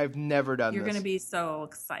 No, I've never done this. You're going to be so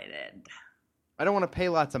excited. I don't want to pay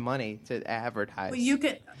lots of money to advertise. Well, you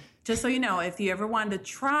could. Just so you know, if you ever wanted to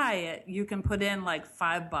try it, you can put in like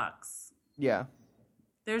 $5. Yeah.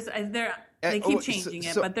 They keep changing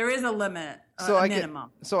it, but there is a limit,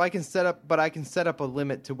 minimum. I can set up a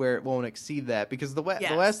limit to where it won't exceed that, because the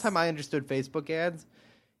last time I understood Facebook ads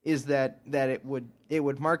is that it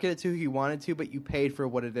would market it to who you wanted to, but you paid for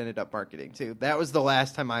what it ended up marketing to. That was the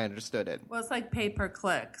last time I understood it. Well, it's like pay per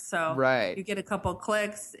click. So right. You get a couple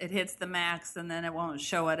clicks, it hits the max, and then it won't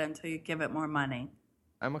show it until you give it more money.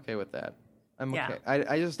 I'm okay with that. Okay.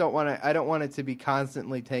 I just don't want to. I don't want it to be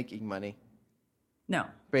constantly taking money. No.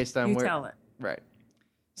 Based on where. Tell it. Right.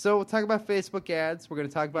 So we'll talk about Facebook ads. We're going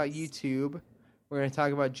to talk about YouTube. We're going to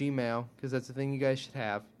talk about Gmail, because that's the thing you guys should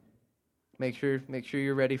have. Make sure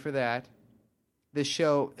you're ready for that. This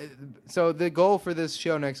show. So the goal for this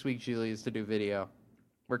show next week, Julie, is to do video.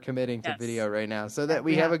 We're committing to video right now, so that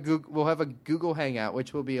we'll have a Google Hangout,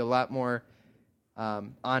 which will be a lot more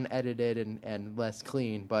unedited and less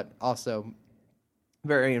clean, but also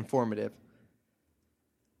very informative.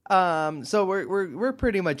 So we're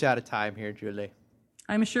pretty much out of time here, Julie.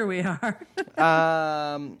 I'm sure we are.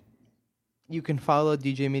 You can follow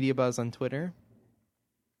DJ Media Buzz on Twitter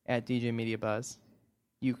at DJ Media Buzz.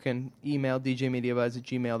 You can email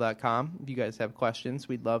djmediabuzz@gmail.com if you guys have questions.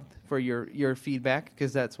 We'd love for your feedback,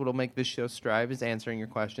 because that's what'll make this show strive, is answering your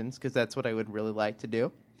questions, because that's what I would really like to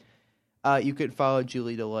do. You could follow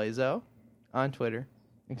Julie DeLoizo on Twitter,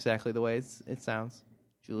 exactly the way it sounds.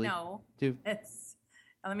 Julie. No, it's.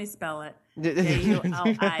 Let me spell it.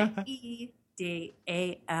 DuLiedaloiso.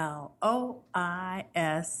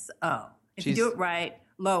 If you do it right,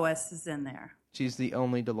 Lois is in there. She's the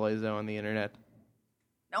only DeLoizo on the internet.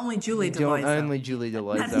 Only Julie DeLoizo. Only Julie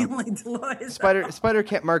DeLoizo. Not the only DeLoizo. Spider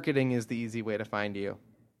Cat Marketing is the easy way to find you.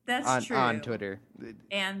 That's true. On Twitter.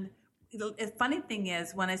 And the funny thing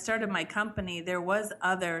is, when I started my company, there was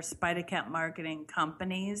other Spider Cat Marketing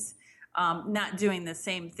companies, not doing the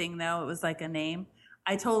same thing though. It was like a name.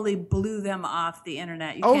 I totally blew them off the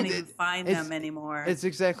internet. You can't even find them anymore. It's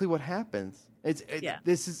exactly what happens.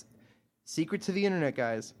 This is secret to the internet,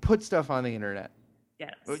 guys. Put stuff on the internet.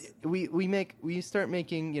 Yes. We start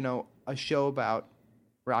making, a show about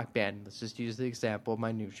rock band. Let's just use the example of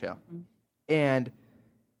my new show. Mm-hmm. And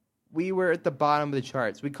we were at the bottom of the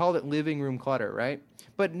charts. We called it living room clutter, right?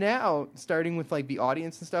 But now, starting with like the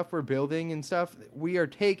audience and stuff we're building and stuff, we are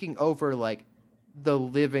taking over like the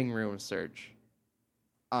living room search.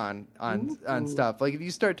 On stuff. Like, if you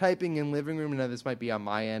start typing in living room, now this might be on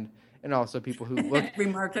my end, and also people who look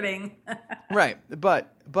remarketing. Right.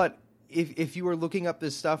 But if you were looking up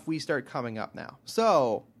this stuff, we start coming up now.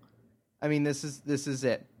 So, I mean, this is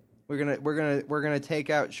it. We're gonna take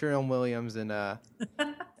out Sherwin-Williams and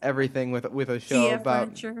everything with a show Kia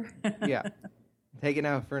about furniture. Yeah. Taking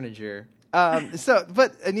out furniture.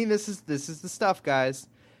 But I mean, this is the stuff, guys.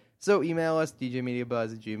 So email us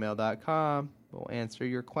djmediabuzz@gmail.com. We'll answer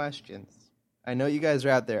your questions. I know you guys are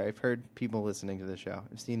out there. I've heard people listening to the show.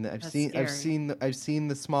 I've seen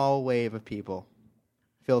the small wave of people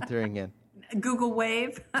filtering in. Google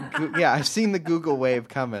wave. Yeah, I've seen the Google wave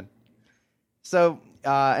coming. So,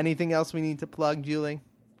 anything else we need to plug, Julie?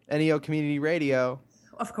 NEO Community Radio,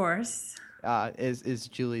 of course, is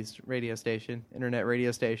Julie's radio station, internet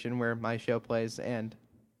radio station, where my show plays, and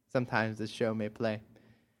sometimes this show may play.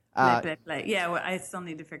 Yeah, well, I still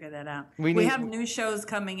need to figure that out. We have new shows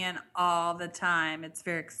coming in all the time. It's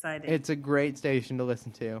very exciting. It's a great station to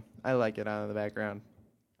listen to. I like it on in the background.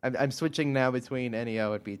 I'm switching now between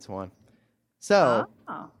NEO and Beats One. So,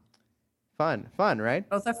 fun, right?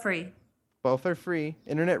 Both are free. Both are free.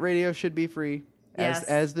 Internet radio should be free,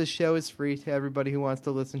 as the show is free to everybody who wants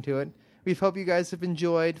to listen to it. We hope you guys have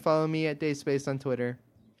enjoyed. Follow me at Dayspace on Twitter.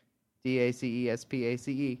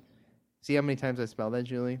 DACESPACE. See how many times I spell that,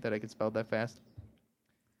 Julie? That I could spell that fast?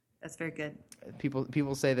 That's very good.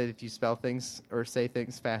 People say that if you spell things or say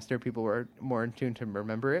things faster, people are more in tune to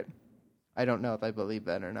remember it. I don't know if I believe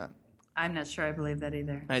that or not. I'm not sure I believe that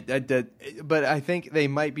either. I did, but I think they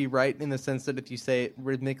might be right in the sense that if you say it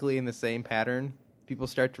rhythmically in the same pattern, people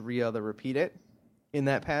start to repeat it in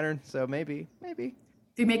that pattern. So maybe. If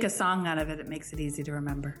you make a song out of it, it makes it easy to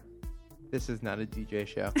remember. This is not a DJ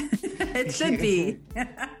show. It should be.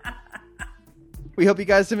 We hope you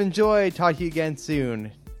guys have enjoyed. Talk to you again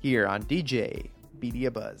soon here on DJ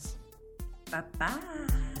Media Buzz. Bye-bye.